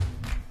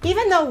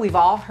Even though we've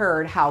all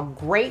heard how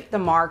great the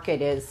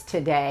market is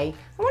today,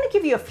 I want to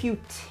give you a few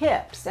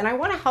tips, and I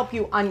want to help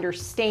you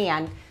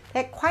understand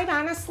that, quite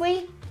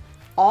honestly,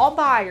 all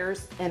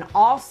buyers and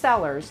all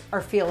sellers are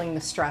feeling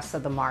the stress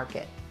of the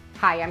market.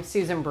 Hi, I'm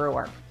Susan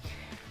Brewer.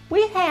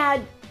 We've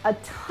had a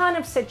ton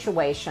of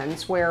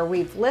situations where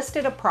we've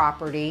listed a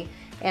property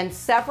and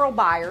several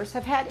buyers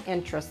have had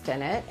interest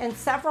in it and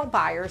several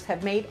buyers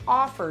have made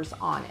offers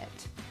on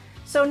it.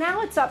 So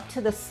now it's up to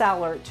the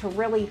seller to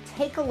really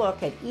take a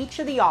look at each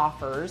of the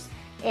offers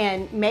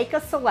and make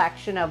a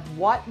selection of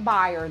what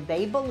buyer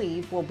they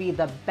believe will be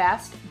the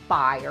best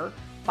buyer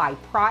by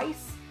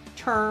price,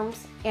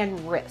 terms, and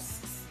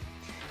risks.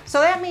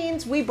 So that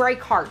means we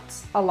break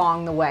hearts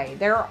along the way.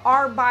 There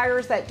are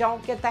buyers that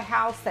don't get the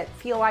house that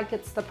feel like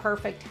it's the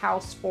perfect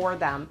house for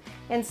them,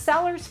 and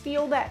sellers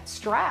feel that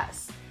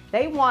stress.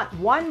 They want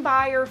one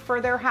buyer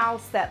for their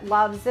house that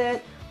loves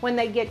it. When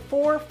they get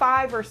 4,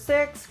 5, or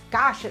 6,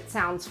 gosh, it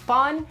sounds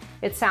fun,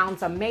 it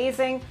sounds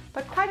amazing,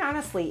 but quite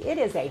honestly, it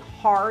is a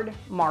hard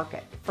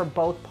market for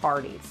both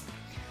parties.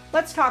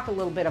 Let's talk a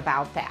little bit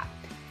about that.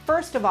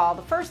 First of all,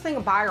 the first thing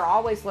a buyer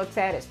always looks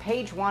at is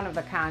page 1 of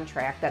the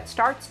contract that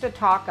starts to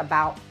talk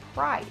about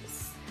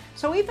price.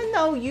 So even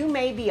though you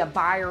may be a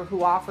buyer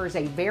who offers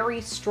a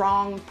very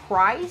strong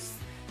price,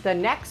 the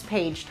next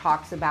page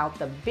talks about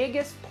the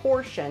biggest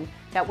portion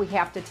that we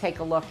have to take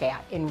a look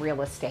at in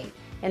real estate,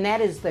 and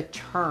that is the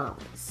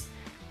terms.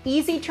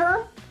 Easy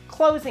term,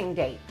 closing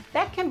date.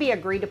 That can be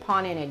agreed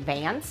upon in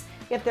advance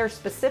if there's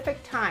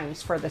specific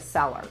times for the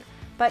seller.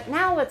 But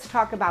now let's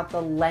talk about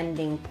the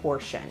lending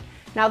portion.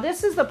 Now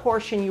this is the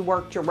portion you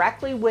work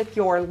directly with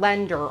your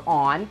lender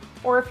on,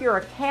 or if you're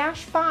a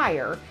cash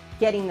buyer,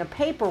 getting the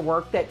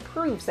paperwork that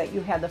proves that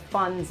you have the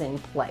funds in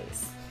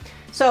place.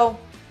 So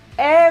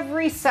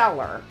every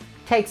seller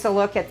takes a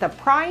look at the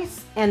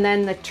price and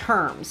then the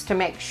terms to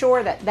make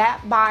sure that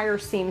that buyer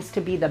seems to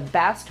be the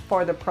best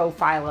for the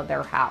profile of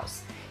their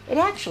house. It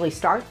actually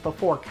starts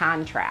before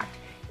contract.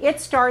 It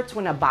starts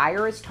when a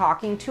buyer is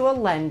talking to a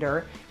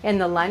lender and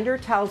the lender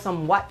tells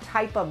them what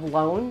type of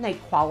loan they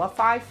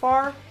qualify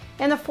for.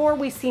 And the 4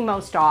 we see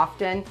most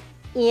often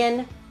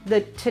in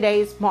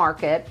today's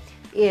market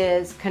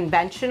is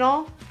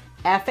conventional,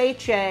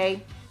 FHA,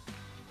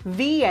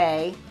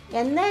 VA,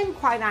 and then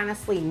quite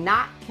honestly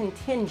not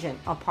contingent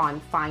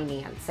upon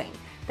financing.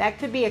 That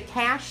could be a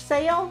cash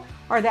sale,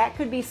 or that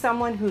could be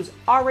someone who's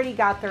already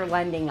got their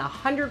lending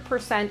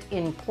 100%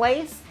 in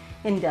place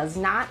and does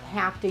not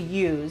have to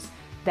use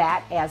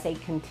that as a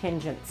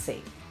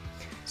contingency.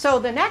 So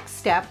the next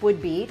step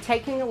would be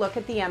taking a look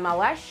at the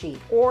MLS sheet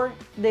or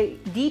the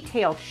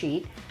detail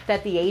sheet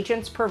that the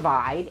agents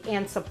provide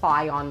and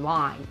supply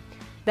online.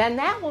 Then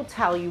that will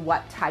tell you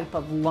what type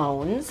of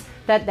loans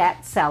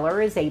that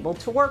seller is able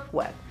to work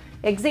with.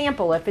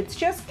 Example, if it's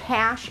just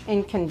cash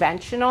and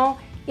conventional,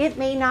 it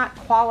may not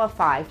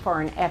qualify for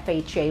an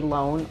FHA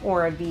loan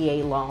or a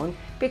VA loan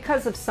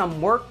because of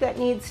some work that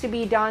needs to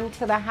be done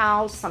to the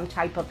house, some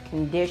type of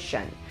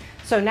condition.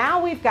 So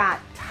now we've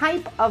got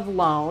type of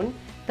loan.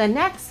 The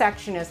next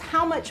section is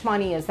how much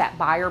money is that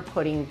buyer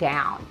putting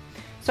down.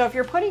 So if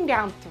you're putting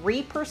down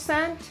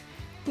 3%,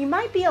 you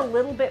might be a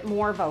little bit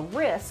more of a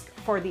risk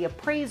for the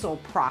appraisal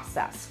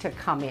process to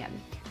come in,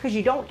 because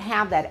you don't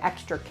have that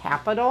extra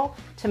capital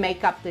to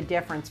make up the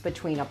difference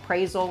between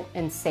appraisal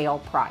and sale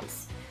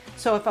price.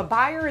 So if a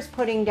buyer is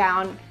putting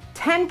down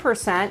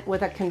 10%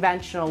 with a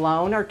conventional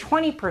loan or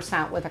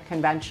 20% with a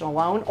conventional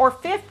loan or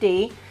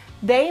 50%,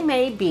 they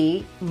may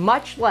be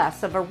much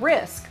less of a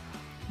risk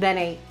than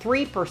a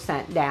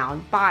 3%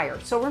 down buyer.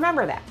 So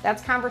remember that.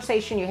 That's a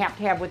conversation you have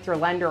to have with your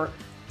lender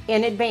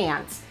in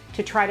advance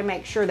to try to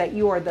make sure that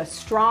you are the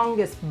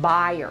strongest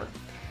buyer.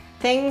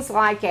 Things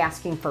like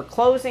asking for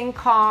closing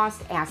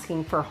costs,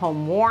 asking for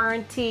home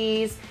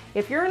warranties.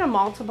 If you're in a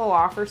multiple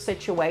offer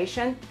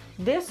situation,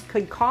 this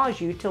could cause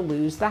you to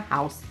lose the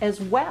house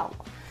as well.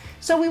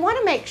 So we want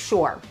to make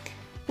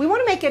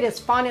it as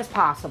fun as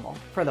possible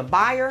for the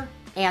buyer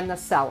and the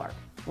seller.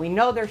 We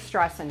know there's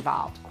stress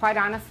involved. Quite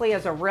honestly,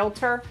 as a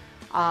realtor,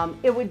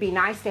 it would be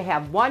nice to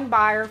have one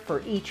buyer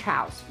for each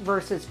house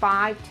versus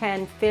 5,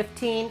 10,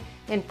 15,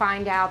 and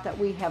find out that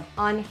we have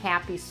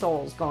unhappy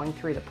souls going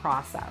through the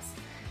process.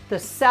 The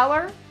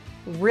seller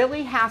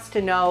really has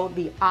to know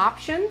the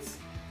options,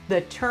 the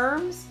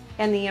terms,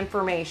 and the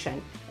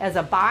information. As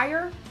a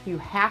buyer, you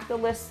have to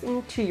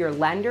listen to your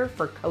lender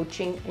for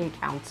coaching and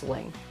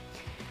counseling.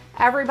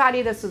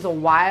 Everybody, this is a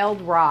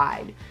wild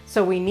ride,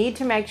 so we need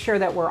to make sure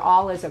that we're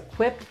all as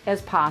equipped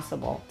as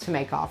possible to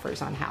make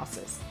offers on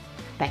houses.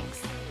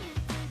 Thanks.